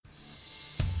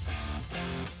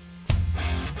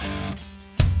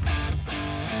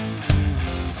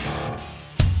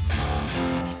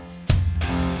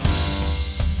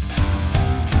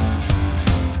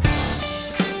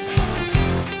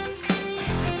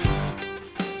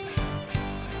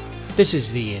This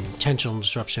is the Intentional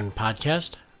Disruption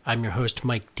Podcast. I'm your host,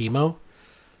 Mike Demo.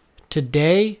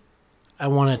 Today, I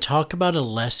want to talk about a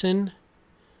lesson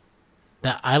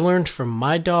that I learned from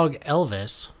my dog,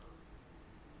 Elvis,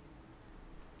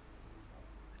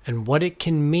 and what it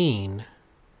can mean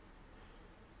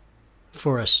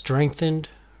for a strengthened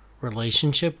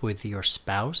relationship with your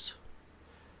spouse,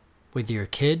 with your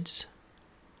kids,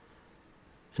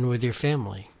 and with your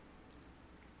family.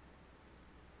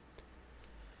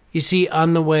 You see,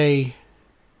 on the way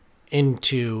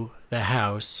into the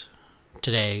house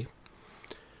today,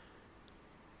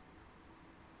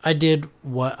 I did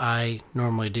what I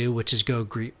normally do, which is go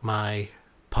greet my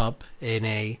pup in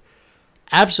a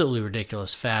absolutely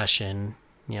ridiculous fashion.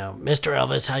 You know, Mr.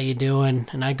 Elvis, how you doing?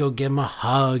 And I go give him a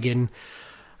hug, and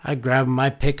I grab him,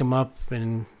 I pick him up,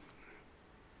 and,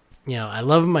 you know, I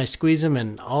love him, I squeeze him,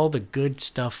 and all the good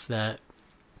stuff that,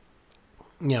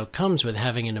 you know, comes with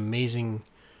having an amazing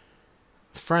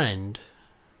friend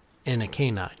in a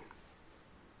canine.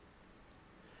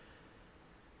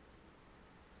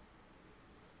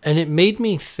 And it made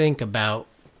me think about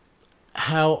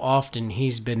how often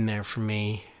he's been there for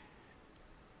me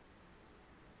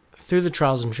through the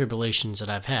trials and tribulations that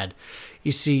I've had.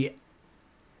 You see,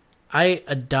 I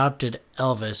adopted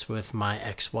Elvis with my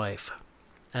ex-wife.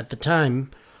 At the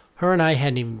time, her and I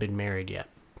hadn't even been married yet.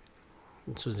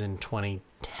 This was in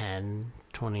 2010,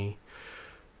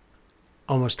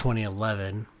 almost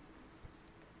 2011.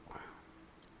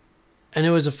 And it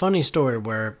was a funny story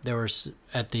where there was,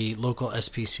 at the local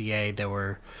SPCA, there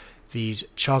were these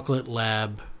chocolate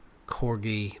lab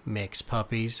corgi mix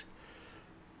puppies.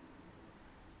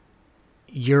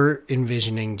 You're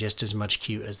envisioning just as much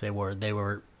cute as they were. They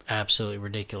were absolutely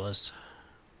ridiculous.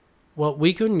 Well,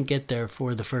 we couldn't get there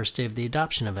for the first day of the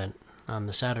adoption event on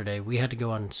the Saturday. We had to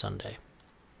go on Sunday.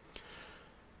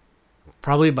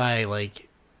 Probably by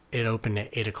it opened at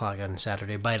 8 o'clock on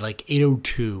Saturday. By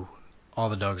 8:02, all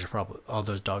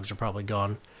those dogs are probably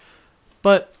gone.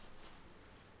 But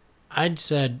I'd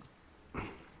said,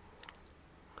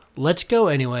 let's go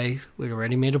anyway. We'd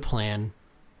already made a plan.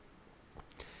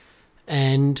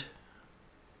 And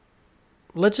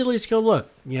let's at least go look.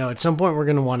 You know, at some point we're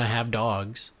going to want to have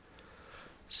dogs.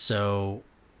 So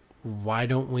why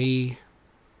don't we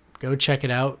go check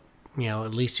it out? You know,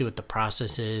 at least see what the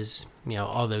process is. You know,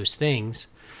 all those things.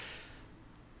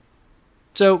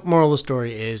 So, moral of the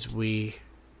story is we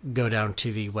go down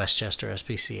to the Westchester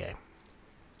SPCA.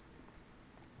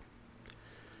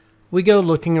 We go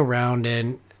looking around,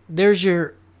 and there's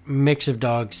your mix of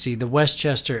dogs. See, the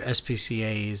Westchester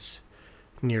SPCA is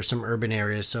near some urban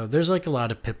areas, so there's a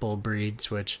lot of pit bull breeds,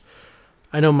 which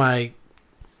I know my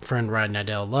friend Ryan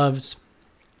Nadell loves.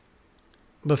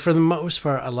 But for the most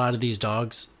part, a lot of these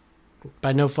dogs,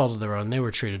 by no fault of their own, they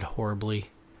were treated horribly.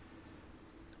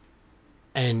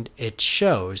 And it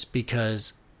shows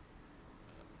because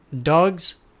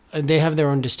dogs, they have their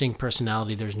own distinct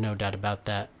personality. There's no doubt about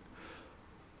that.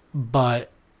 But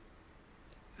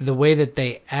the way that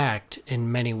they act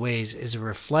in many ways is a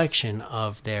reflection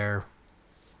of their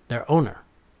owner.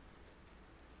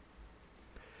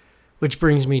 Which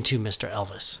brings me to Mr.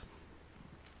 Elvis.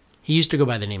 He used to go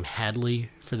by the name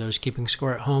Hadley for those keeping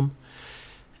score at home.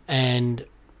 And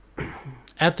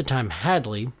at the time,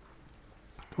 Hadley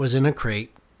was in a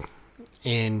crate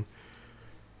in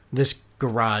this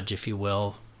garage, if you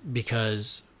will,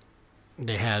 because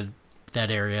they had that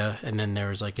area, and then there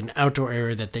was an outdoor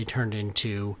area that they turned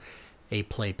into a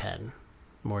playpen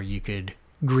where you could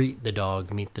greet the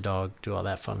dog, meet the dog, do all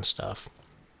that fun stuff.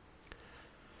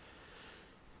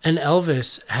 And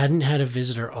Elvis hadn't had a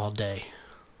visitor all day.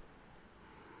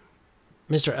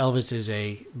 Mr. Elvis is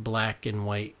a black and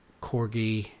white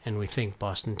corgi, and we think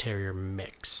Boston Terrier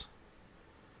mix.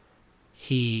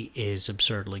 He is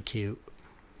absurdly cute.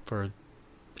 For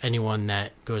anyone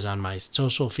that goes on my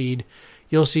social feed,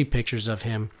 you'll see pictures of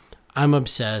him. I'm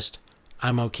obsessed.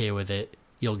 I'm okay with it.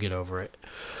 You'll get over it.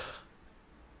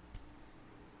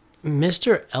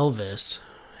 Mr. Elvis,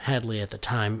 Hadley at the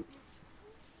time,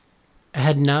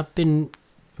 had not been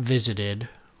visited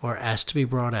or asked to be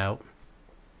brought out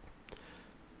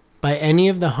by any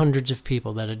of the hundreds of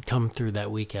people that had come through that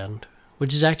weekend,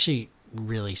 which is actually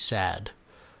really sad.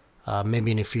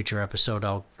 Maybe in a future episode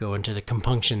I'll go into the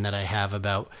compunction that I have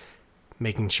about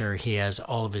making sure he has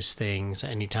all of his things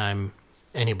anytime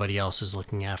anybody else is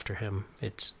looking after him.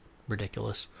 It's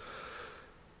ridiculous.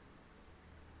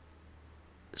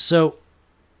 So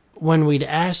when we'd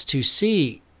asked to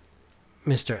see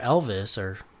Mr. Elvis,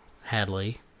 or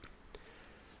Hadley,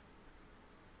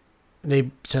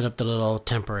 they set up the little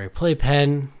temporary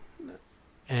playpen,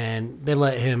 and they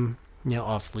let him,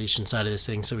 off leash inside of this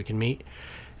thing so we can meet.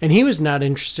 And he was not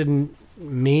interested in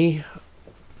me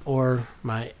or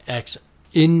my ex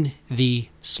in the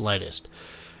slightest.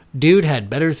 Dude had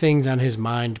better things on his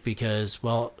mind because,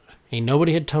 well, ain't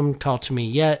nobody had talked to me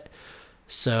yet.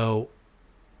 So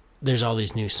there's all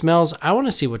these new smells. I want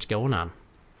to see what's going on.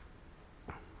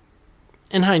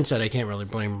 In hindsight, I can't really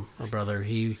blame my brother.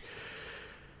 He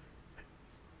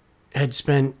had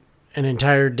spent an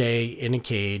entire day in a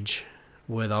cage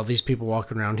with all these people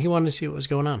walking around. He wanted to see what was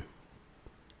going on.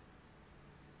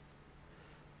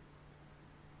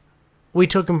 We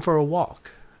took him for a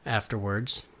walk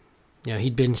afterwards. You know,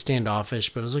 he'd been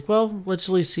standoffish, but I was like, well, let's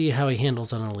at least see how he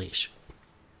handles on a leash.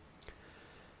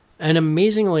 And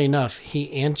amazingly enough,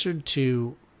 he answered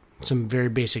to some very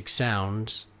basic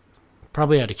sounds,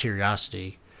 probably out of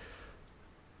curiosity.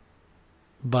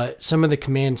 But some of the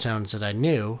command sounds that I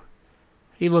knew,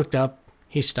 he looked up,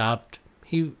 he stopped,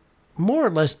 he more or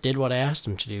less did what I asked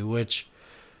him to do, which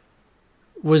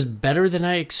was better than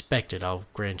I expected, I'll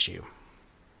grant you.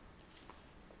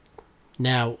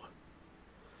 Now,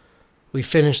 we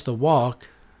finished the walk,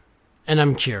 and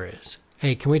I'm curious.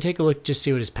 Hey, can we take a look, just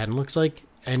see what his pen looks like?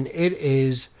 And it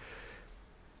is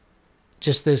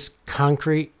just this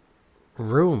concrete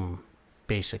room,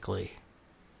 basically,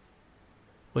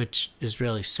 which is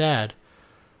really sad.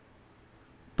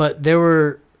 But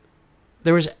there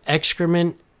was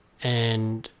excrement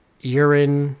and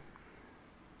urine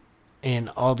and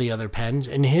all the other pens,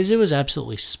 and his, it was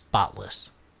absolutely spotless.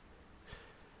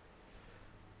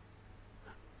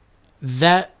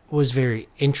 That was very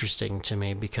interesting to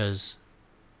me because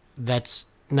that's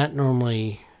not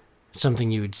normally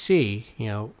something you would see. You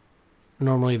know,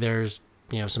 normally there's,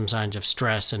 you know, some signs of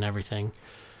stress and everything.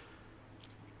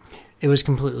 It was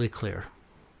completely clear.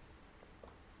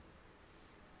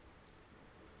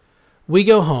 We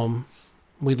go home.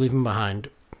 We leave him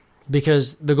behind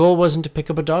because the goal wasn't to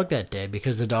pick up a dog that day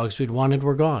because the dogs we'd wanted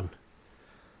were gone.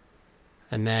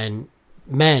 And then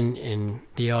men in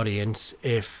the audience,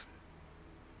 if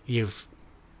you've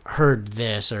heard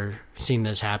this or seen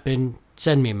this happen,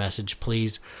 send me a message,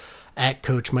 please, at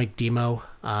Coach Mike Demo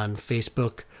on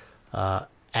Facebook,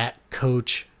 at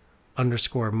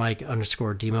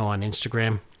Coach_Mike_Demo on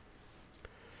Instagram.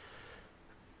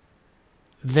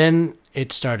 Then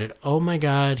it started, oh my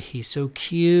God, he's so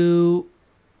cute.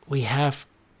 We have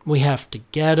to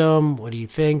get him. What do you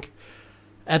think?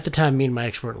 At the time, me and my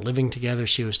ex weren't living together.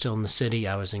 She was still in the city.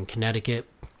 I was in Connecticut.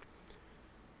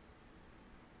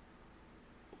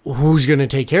 Who's going to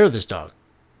take care of this dog?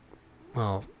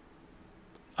 Well,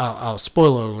 I'll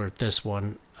spoiler alert this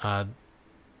one.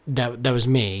 That was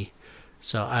me,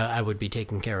 so I would be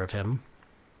taking care of him.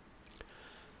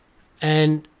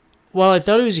 And while I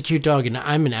thought he was a cute dog, and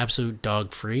I'm an absolute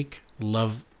dog freak,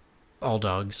 love all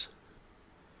dogs,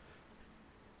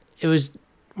 it was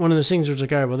one of those things where it's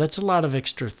like, all right, well, that's a lot of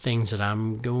extra things that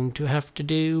I'm going to have to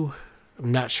do.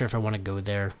 I'm not sure if I want to go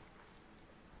there.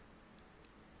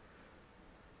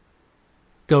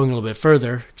 Going a little bit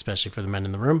further, especially for the men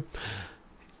in the room,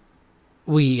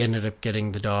 we ended up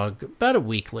getting the dog about a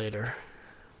week later.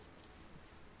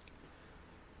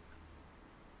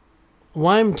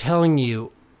 Why I'm telling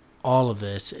you all of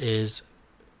this is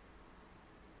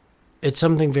it's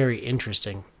something very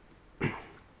interesting.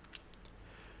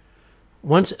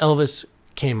 Once Elvis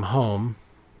came home,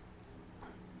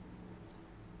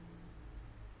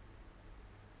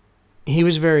 he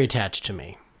was very attached to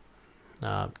me.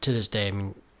 To this day, I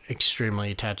mean, extremely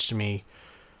attached to me.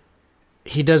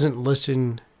 He doesn't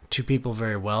listen to people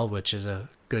very well, which is a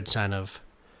good sign of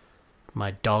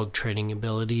my dog training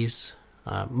abilities.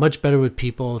 Much better with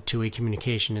people. Two-way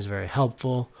communication is very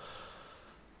helpful.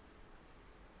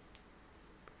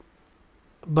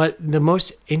 But the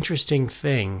most interesting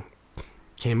thing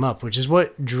came up, which is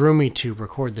what drew me to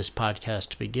record this podcast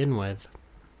to begin with,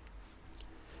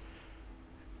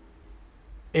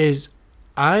 is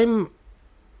I'm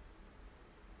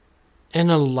in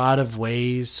a lot of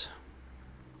ways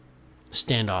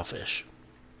standoffish.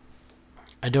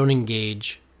 I don't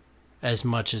engage as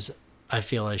much as I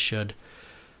feel I should.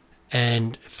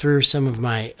 And through some of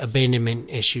my abandonment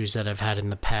issues that I've had in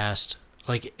the past,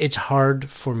 like, it's hard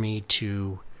for me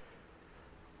to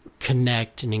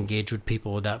connect and engage with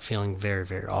people without feeling very,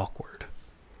 very awkward.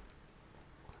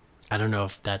 I don't know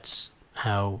if that's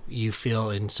how you feel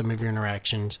in some of your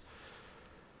interactions,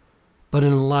 but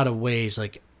in a lot of ways,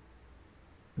 like,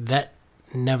 that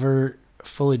never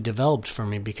fully developed for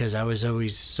me because I was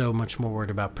always so much more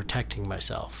worried about protecting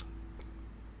myself.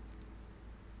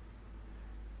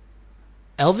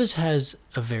 Elvis has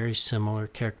a very similar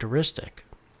characteristic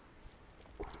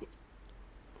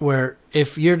where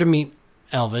if you're to meet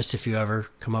Elvis, if you ever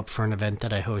come up for an event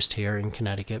that I host here in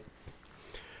Connecticut.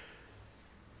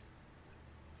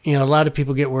 A lot of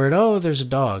people get worried, oh, there's a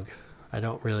dog. I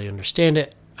don't really understand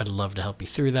it. I'd love to help you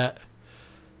through that.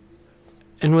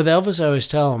 And with Elvis, I always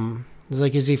tell him, it's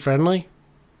like, is he friendly?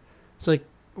 It's like,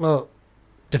 well,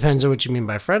 depends on what you mean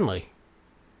by friendly.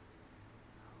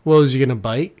 Well, is he going to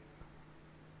bite?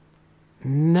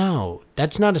 No,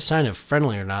 that's not a sign of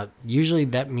friendly or not. Usually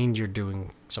that means you're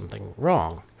doing something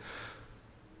wrong.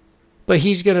 But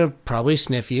he's going to probably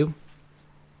sniff you.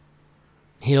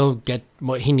 He'll get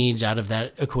what he needs out of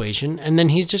that equation, and then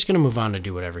he's just going to move on to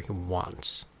do whatever he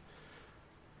wants.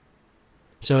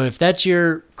 So if that's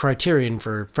your criterion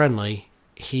for friendly,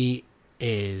 he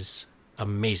is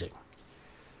amazing.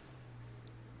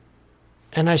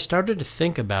 And I started to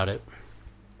think about it.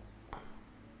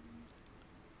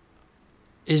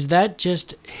 Is that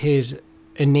just his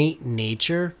innate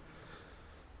nature?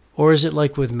 Or is it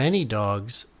like with many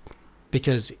dogs,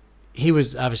 because he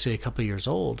was obviously a couple years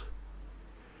old?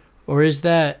 Or is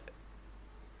that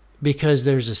because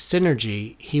there's a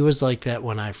synergy? He was like that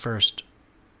when I first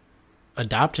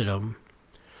adopted him,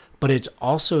 but it's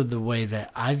also the way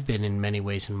that I've been in many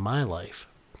ways in my life.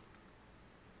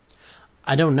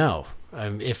 I don't know.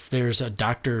 If there's a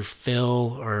Dr.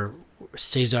 Phil or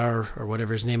Cesar or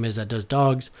whatever his name is that does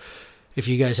dogs, if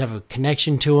you guys have a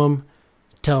connection to him,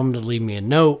 tell him to leave me a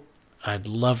note. I'd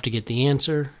love to get the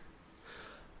answer.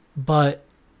 But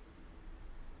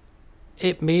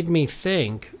it made me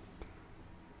think,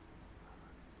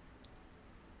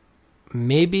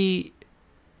 maybe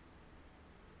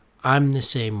I'm the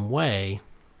same way,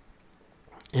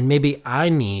 and maybe I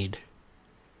need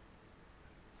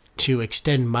to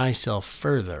extend myself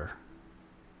further.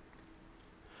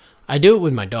 I do it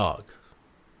with my dog.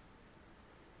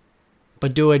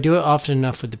 But do I do it often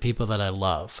enough with the people that I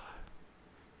love?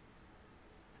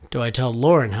 Do I tell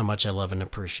Lauren how much I love and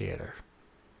appreciate her?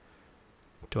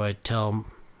 Do I tell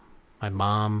my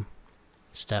mom,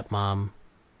 stepmom?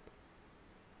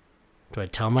 Do I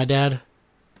tell my dad?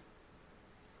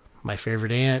 My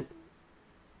favorite aunt?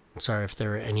 Sorry if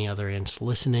there are any other aunts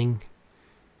listening.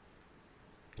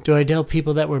 Do I tell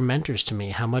people that were mentors to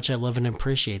me how much I love and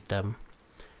appreciate them?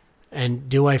 And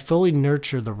do I fully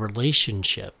nurture the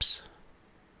relationships?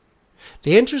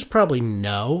 The answer is probably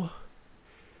no.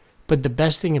 But the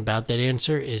best thing about that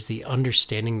answer is the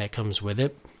understanding that comes with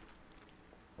it.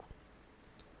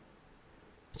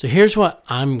 So here's what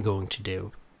I'm going to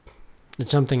do.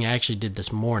 It's something I actually did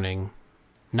this morning,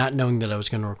 not knowing that I was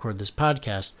going to record this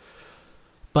podcast.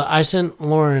 But I sent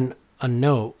Lauren a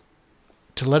note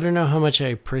to let her know how much I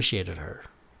appreciated her.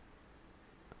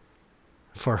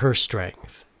 For her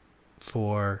strength,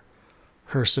 for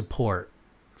her support,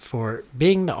 for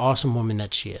being the awesome woman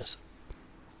that she is.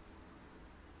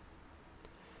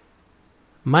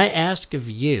 My ask of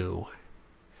you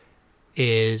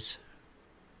is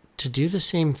to do the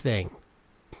same thing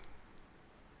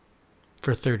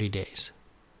for 30 days.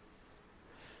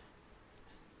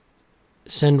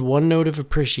 Send one note of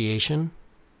appreciation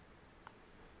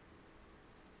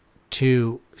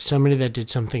to somebody that did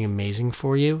something amazing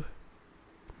for you,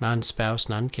 non-spouse,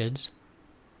 non-kids.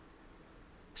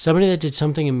 Somebody that did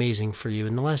something amazing for you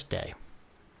in the last day.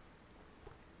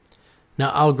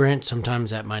 Now, I'll grant sometimes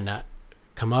that might not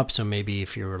come up, so maybe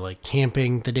if you were like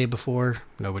camping the day before,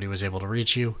 nobody was able to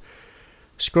reach you,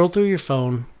 scroll through your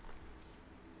phone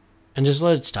and just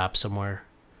let it stop somewhere.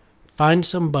 Find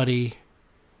somebody,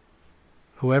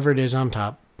 whoever it is on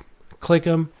top, click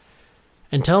them,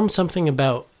 and tell them something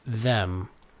about them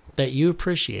that you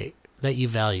appreciate, that you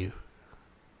value.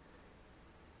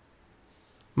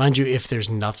 Mind you, if there's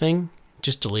nothing,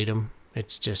 just delete them.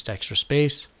 It's just extra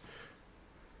space.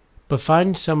 But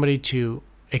find somebody to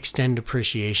extend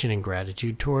appreciation and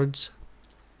gratitude towards.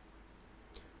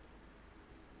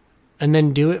 And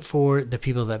then do it for the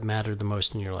people that matter the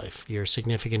most in your life. Your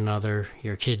significant other,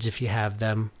 your kids if you have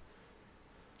them.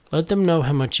 Let them know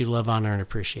how much you love, honor, and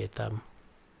appreciate them.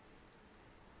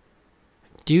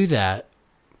 Do that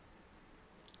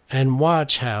and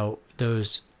watch how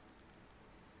those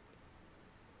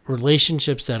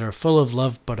relationships that are full of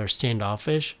love but are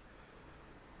standoffish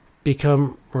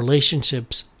become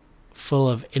relationships full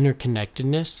of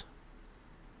interconnectedness.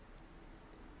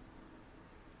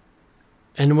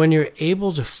 And when you're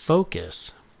able to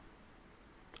focus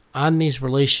on these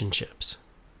relationships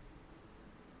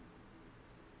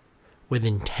with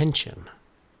intention,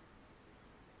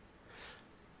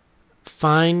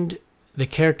 find the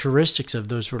characteristics of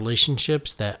those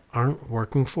relationships that aren't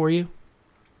working for you,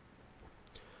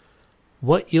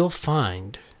 what you'll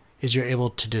find is you're able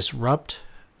to disrupt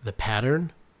the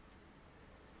pattern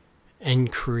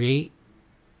and create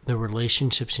the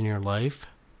relationships in your life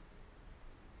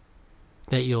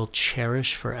that you'll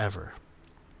cherish forever.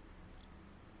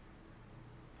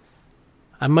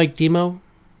 I'm Mike Demo.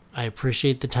 I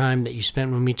appreciate the time that you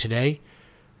spent with me today.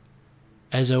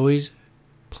 As always,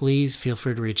 please feel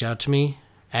free to reach out to me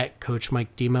at Coach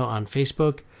Mike Demo on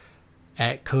Facebook,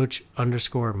 at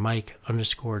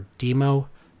Coach_Mike_Demo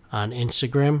on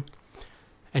Instagram.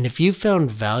 And if you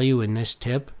found value in this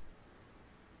tip,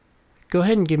 go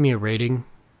ahead and give me a rating.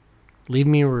 Leave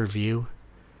me a review.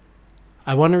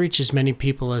 I want to reach as many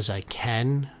people as I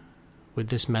can with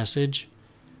this message,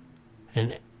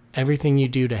 and everything you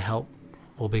do to help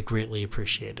will be greatly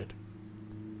appreciated.